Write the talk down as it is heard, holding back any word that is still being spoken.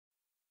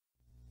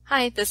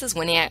Hi, this is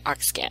Winnie at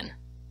Arkscan.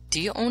 Do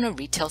you own a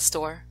retail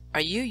store?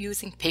 Are you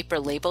using paper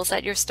labels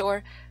at your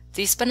store?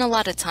 Do you spend a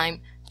lot of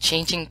time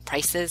changing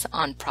prices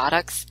on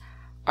products?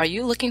 Are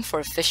you looking for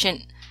an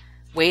efficient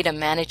way to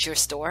manage your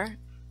store?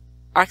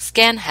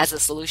 Arkscan has a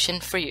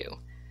solution for you.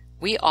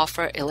 We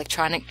offer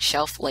electronic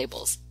shelf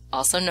labels,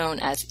 also known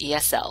as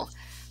E.S.L.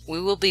 We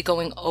will be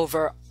going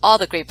over all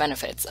the great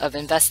benefits of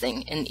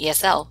investing in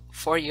E.S.L.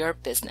 for your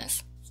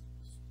business.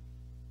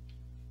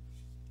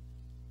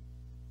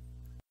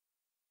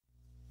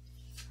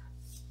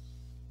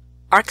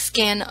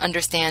 Arkscan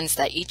understands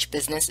that each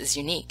business is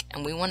unique,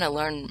 and we want to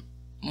learn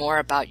more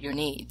about your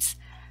needs.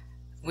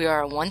 We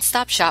are a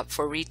one-stop shop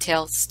for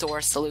retail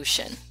store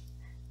solution.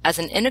 As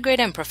an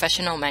integrated and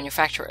professional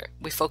manufacturer,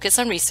 we focus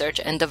on research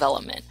and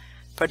development,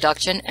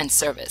 production and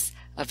service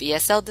of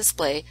E.S.L.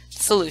 display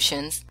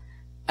solutions,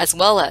 as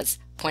well as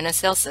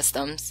point-of-sale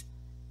systems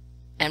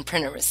and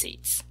printer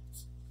receipts.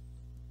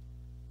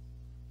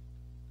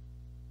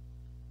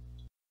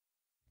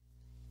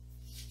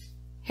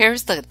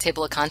 Here's the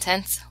table of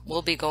contents.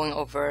 We'll be going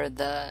over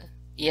the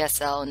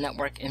E.S.L.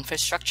 network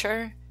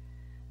infrastructure,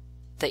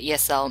 the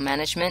E.S.L.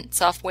 management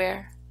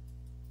software,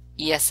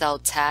 E.S.L.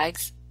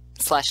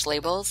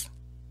 tags/labels,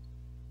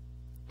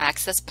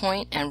 access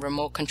point and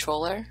remote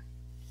controller,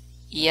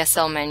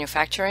 E.S.L.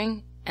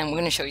 manufacturing, and we're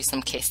going to show you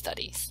some case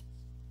studies.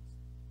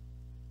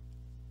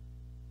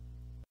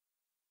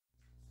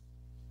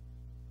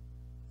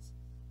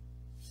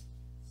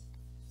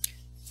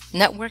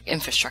 Network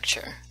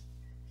infrastructure.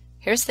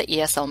 Here's the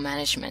E.S.L.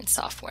 management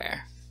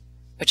software,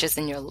 which is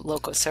in your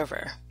local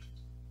server.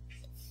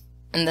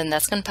 And then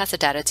that's going to pass the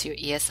data to your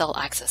E.S.L.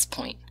 access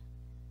point,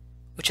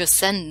 which will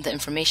send the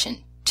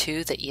information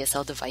to the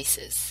E.S.L.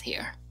 devices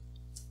here.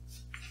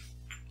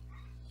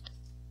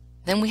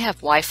 Then we have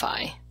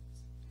Wi-Fi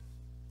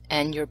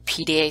and your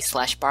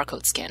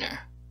PDA/barcode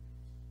scanner,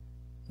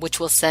 which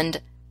will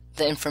send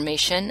the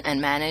information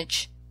and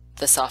manage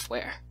the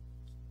software.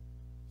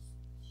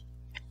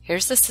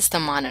 Here's the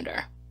system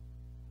monitor,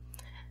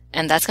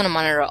 and that's going to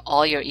monitor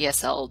all your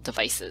E.S.L.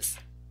 devices.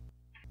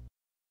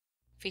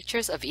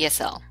 Features of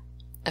E.S.L.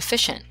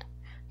 Efficient.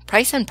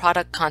 Price and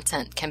product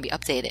content can be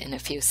updated in a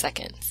few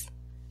seconds.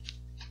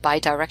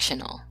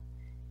 Bidirectional.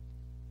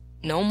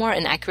 No more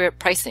inaccurate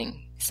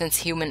pricing since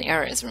human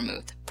error is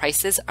removed.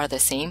 Prices are the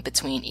same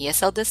between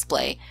E.S.L.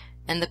 display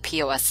and the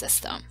POS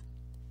system.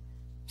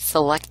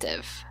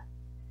 Selective.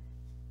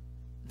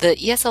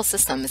 The E.S.L.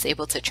 system is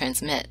able to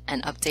transmit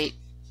and update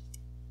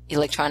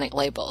electronic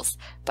labels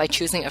by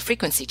choosing a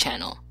frequency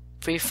channel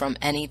free from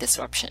any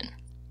disruption.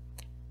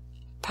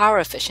 Power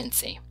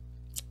efficiency.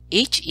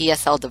 Each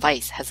E.S.L.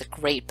 device has a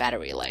great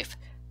battery life,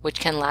 which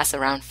can last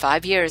around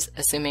 5 years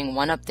assuming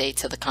one update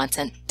to the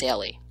content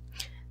daily.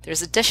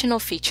 There's additional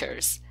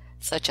features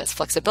such as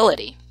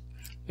flexibility.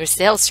 Your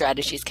sales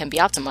strategies can be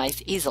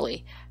optimized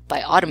easily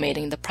by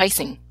automating the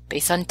pricing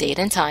based on date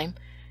and time,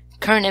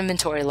 current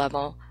inventory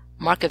level,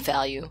 market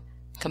value,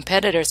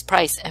 competitors'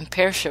 price, and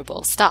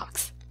perishable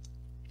stocks.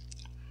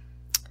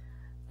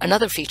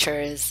 Another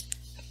feature is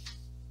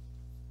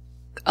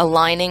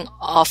aligning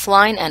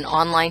offline and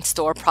online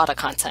store product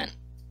content.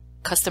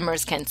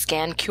 Customers can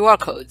scan QR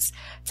codes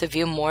to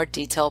view more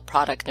detailed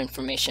product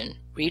information,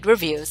 read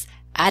reviews,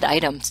 add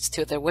items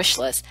to their wish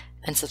list,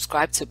 and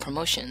subscribe to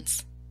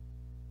promotions.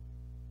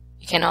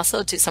 You can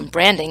also do some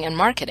branding and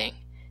marketing.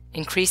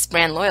 Increase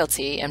brand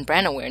loyalty and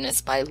brand awareness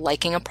by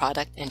liking a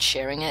product and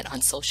sharing it on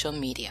social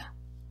media.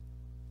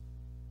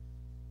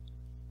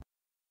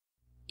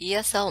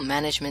 E.S.L.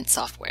 management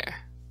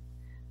software.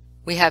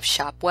 We have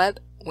ShopWeb,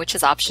 which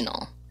is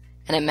optional,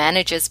 and it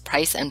manages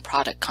price and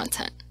product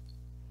content.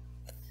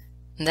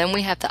 And then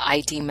we have the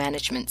ID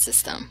management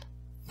system,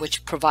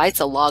 which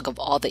provides a log of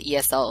all the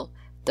E.S.L.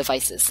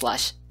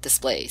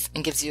 devices/displays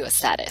and gives you a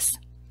status.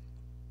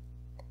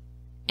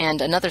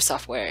 And another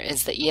software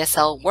is the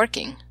E.S.L.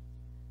 working,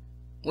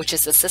 which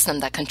is the system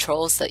that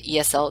controls the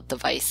E.S.L.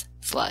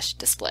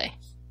 device/display.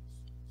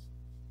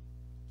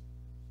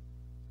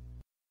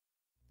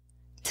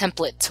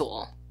 Template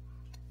tool.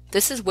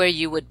 This is where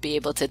you would be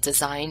able to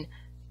design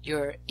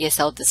your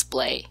E.S.L.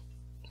 display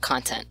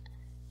content,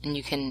 and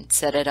you can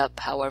set it up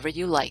however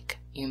you like.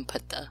 You can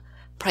put the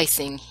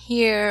pricing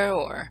here,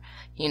 or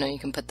you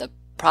can put the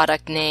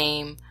product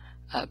name,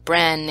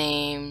 brand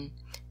name,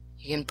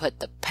 you can put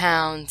the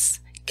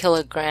pounds,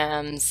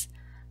 kilograms,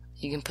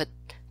 you can put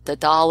the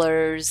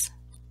dollars.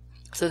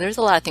 So there's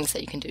a lot of things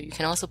that you can do. You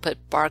can also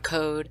put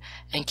barcode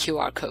and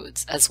QR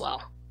codes as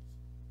well.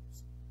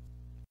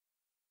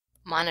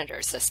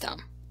 Monitor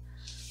system.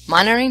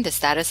 Monitoring the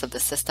status of the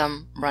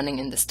system running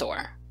in the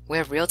store. We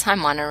have real-time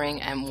monitoring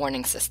and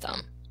warning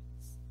system.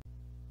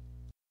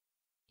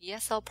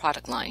 E.S.L.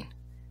 product line.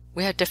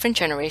 We have different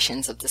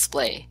generations of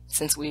display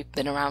since we've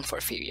been around for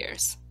a few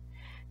years.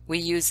 We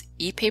use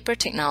e-paper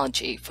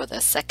technology for the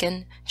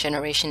 2nd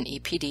generation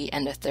EPD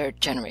and the 3rd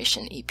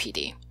generation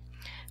EPD.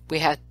 We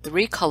have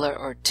 3-color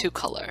or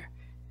 2-color.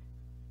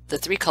 The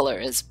 3-color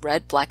is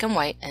red, black, and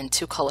white, and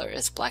 2-color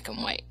is black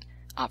and white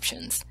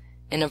options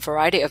in a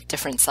variety of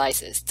different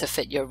sizes to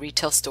fit your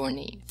retail store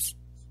needs.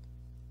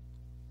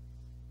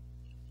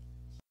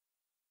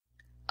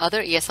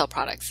 Other ESL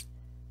products.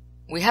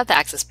 We have the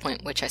access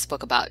point, which I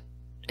spoke about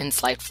in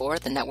slide 4,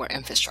 the network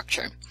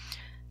infrastructure.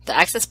 The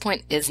access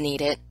point is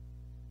needed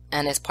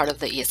and is part of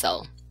the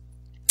ESL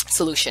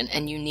solution,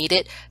 and you need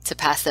it to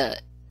pass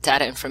the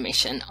data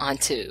information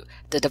onto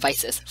the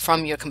devices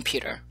from your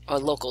computer or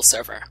local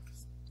server.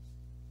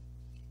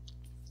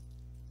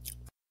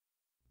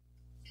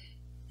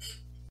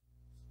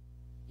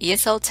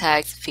 ESL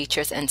tags,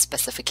 features, and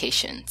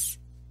specifications.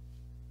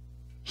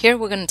 Here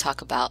we're going to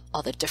talk about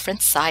all the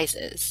different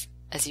sizes.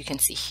 As you can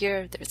see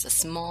here, there's a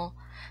small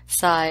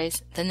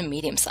size, then the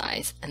medium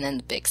size, and then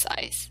the big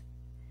size.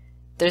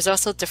 There's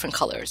also different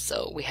colors,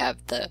 so we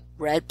have the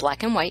red,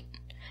 black, and white,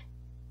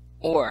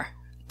 or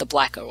the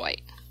black or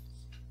white.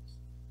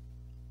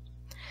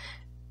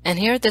 And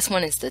here, this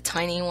one is the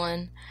tiny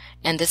one,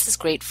 and this is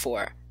great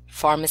for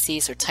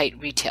pharmacies or tight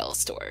retail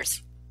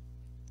stores.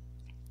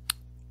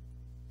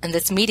 And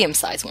this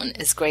medium-sized one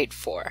is great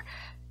for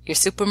your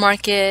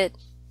supermarket,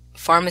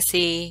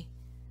 pharmacy,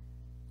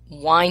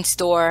 wine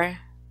store.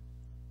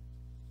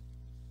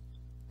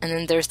 And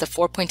then there's the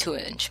 4.2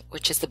 inch,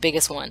 which is the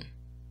biggest one.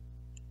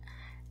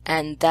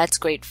 And that's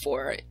great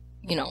for,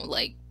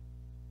 like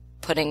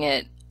putting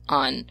it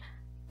on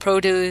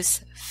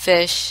produce,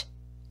 fish,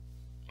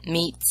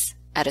 meats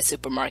at a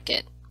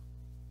supermarket.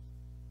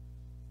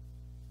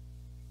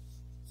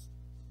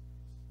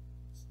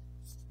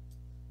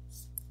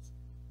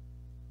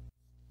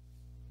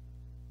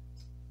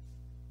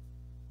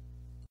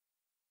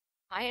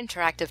 High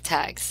interactive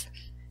tags.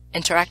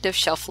 Interactive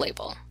shelf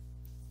label.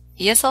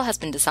 ESL has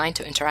been designed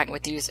to interact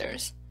with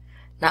users,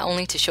 not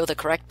only to show the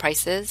correct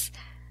prices,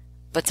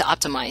 but to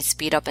optimize,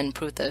 speed up, and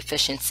improve the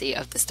efficiency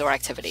of the store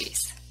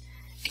activities.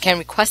 It can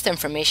request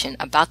information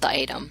about the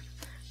item,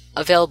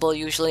 available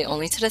usually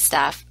only to the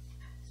staff,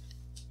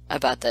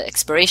 about the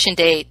expiration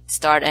date,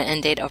 start and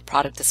end date of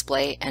product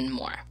display, and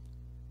more.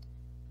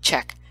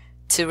 Check.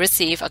 To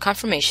receive a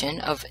confirmation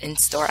of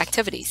in-store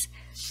activities,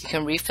 you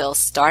can refill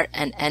start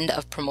and end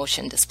of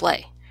promotion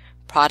display,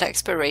 product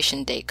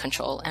expiration date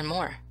control, and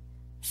more.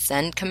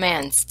 Send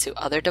commands to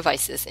other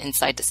devices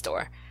inside the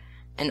store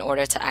in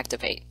order to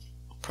activate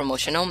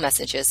promotional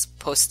messages,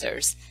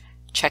 posters,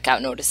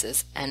 checkout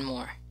notices, and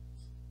more.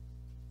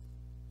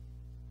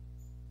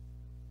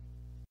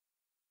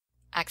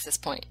 Access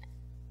point.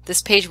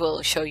 This page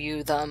will show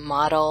you the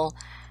model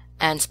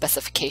and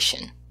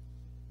specification.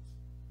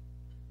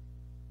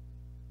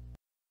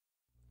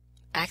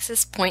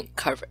 Access point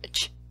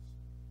coverage.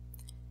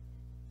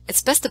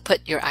 It's best to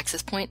put your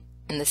access point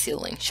in the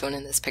ceiling shown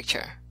in this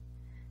picture.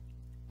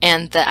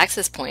 And the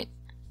access point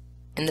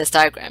in this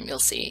diagram, you'll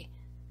see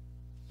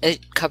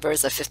it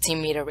covers a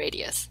 15-meter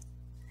radius.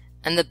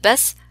 And the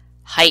best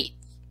height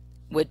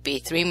would be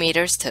 3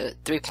 meters to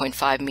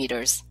 3.5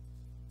 meters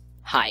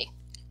high.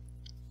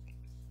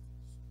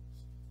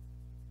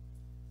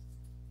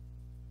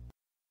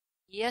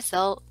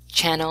 ESL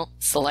channel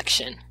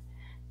selection.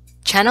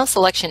 Channel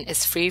selection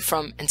is free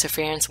from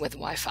interference with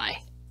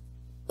Wi-Fi.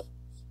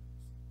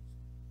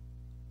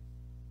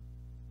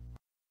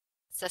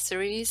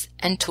 Accessories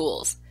and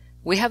tools.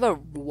 We have a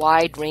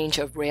wide range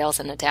of rails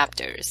and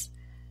adapters.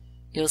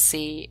 You'll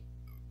see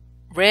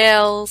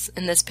rails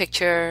in this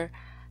picture.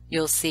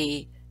 You'll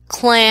see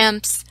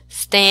clamps,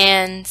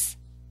 stands,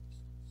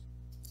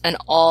 and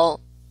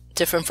all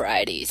different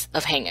varieties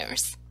of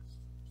hangers.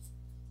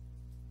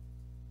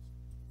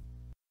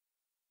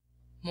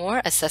 More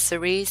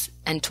accessories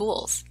and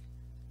tools.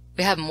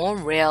 We have more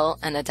rail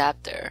and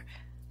adapter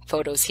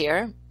photos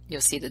here.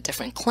 You'll see the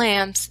different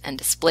clamps and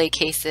display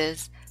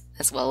cases,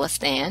 as well as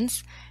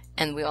stands.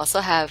 And we also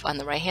have on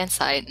the right hand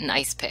side an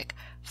ice pick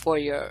for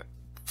your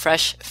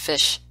fresh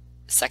fish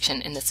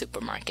section in the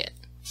supermarket.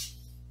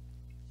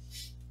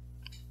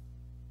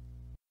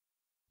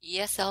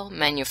 ESL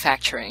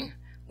manufacturing.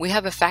 We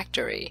have a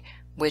factory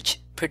which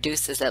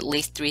produces at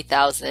least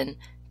 3,000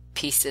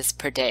 pieces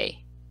per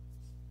day.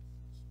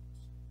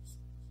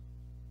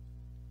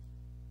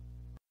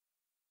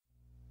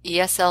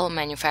 ESL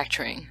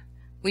manufacturing.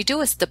 We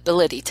do a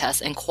stability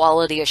test and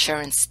quality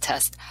assurance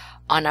test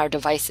on our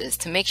devices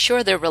to make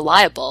sure they're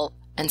reliable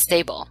and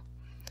stable.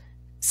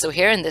 So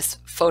here in this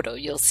photo,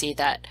 you'll see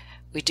that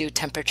we do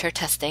temperature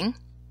testing,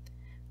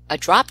 a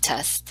drop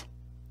test,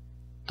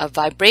 a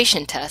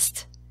vibration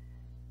test,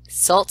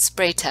 salt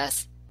spray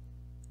test,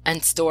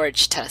 and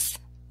storage test.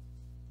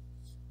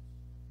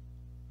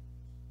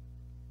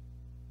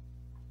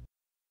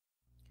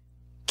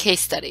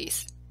 Case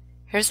studies.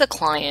 Here's a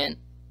client,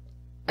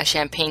 a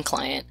Champagne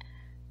client,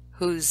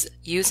 who's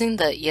using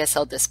the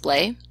ESL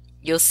display.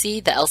 You'll see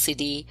the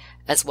LCD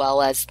as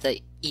well as the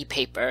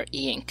e-paper,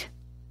 e-ink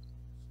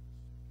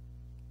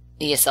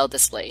ESL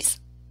displays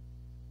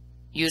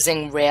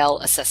using rail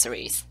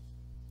accessories.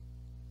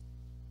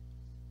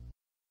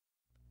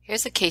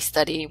 Here's a case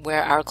study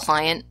where our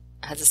client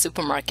has a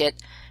supermarket,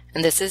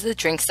 and this is the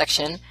drink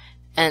section,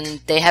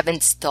 and they have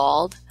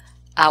installed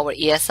our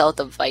ESL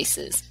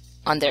devices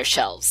on their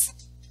shelves.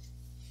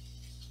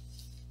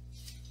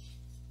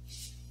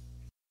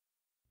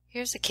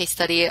 Here's a case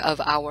study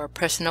of our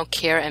personal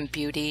care and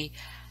beauty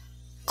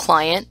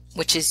client,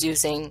 which is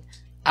using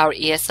our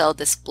ESL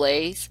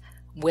displays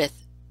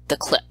with the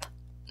clip.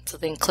 So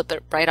they can clip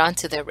it right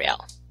onto their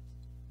rail.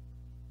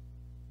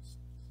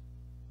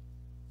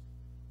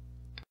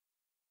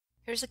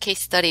 Here's a case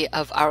study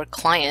of our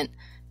client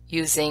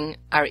using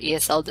our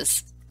ESL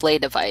display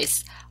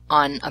device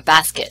on a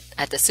basket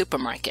at the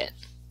supermarket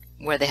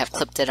where they have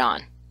clipped it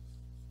on.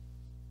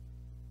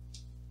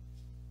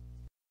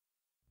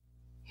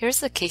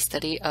 Here's a case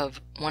study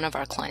of one of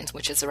our clients,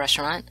 which is a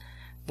restaurant,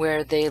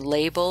 where they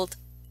labeled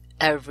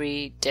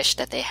every dish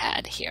that they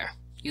had here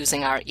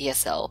using our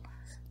ESL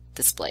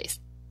displays.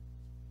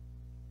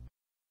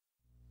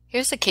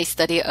 Here's a case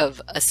study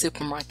of a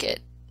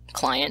supermarket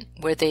client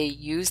where they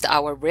used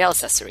our rail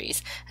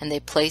accessories and they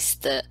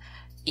placed the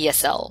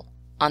ESL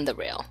on the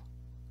rail.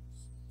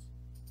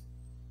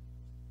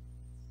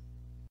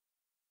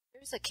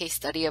 Here's a case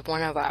study of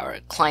one of our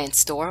client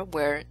store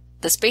where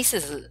the space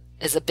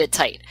is a bit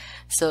tight.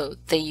 So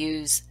they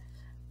use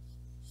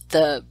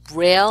the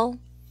rail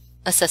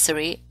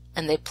accessory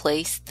and they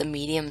place the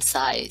medium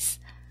size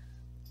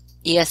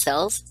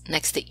ESLs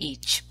next to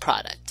each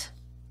product.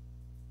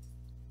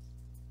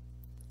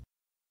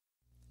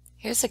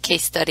 Here's a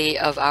case study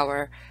of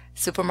our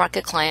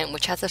supermarket client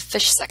which has a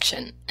fish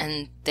section,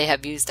 and they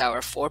have used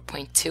our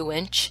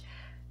 4.2-inch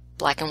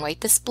black and white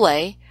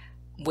display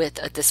with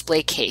a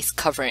display case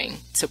covering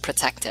to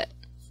protect it.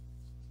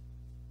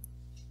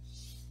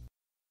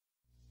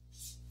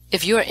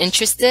 If you are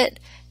interested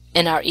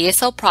in our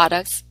ESL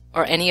products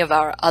or any of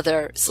our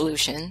other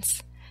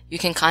solutions, you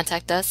can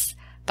contact us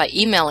by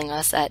emailing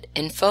us at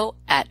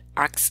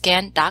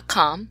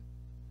info@arkscan.com.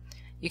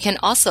 You can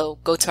also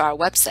go to our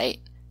website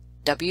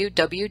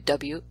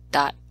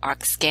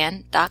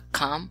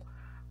www.arkscan.com,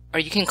 or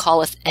you can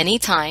call us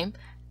anytime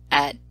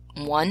at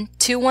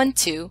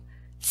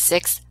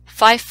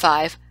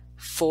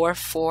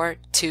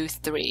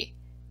 1-212-655-4423.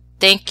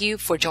 Thank you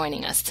for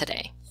joining us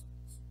today.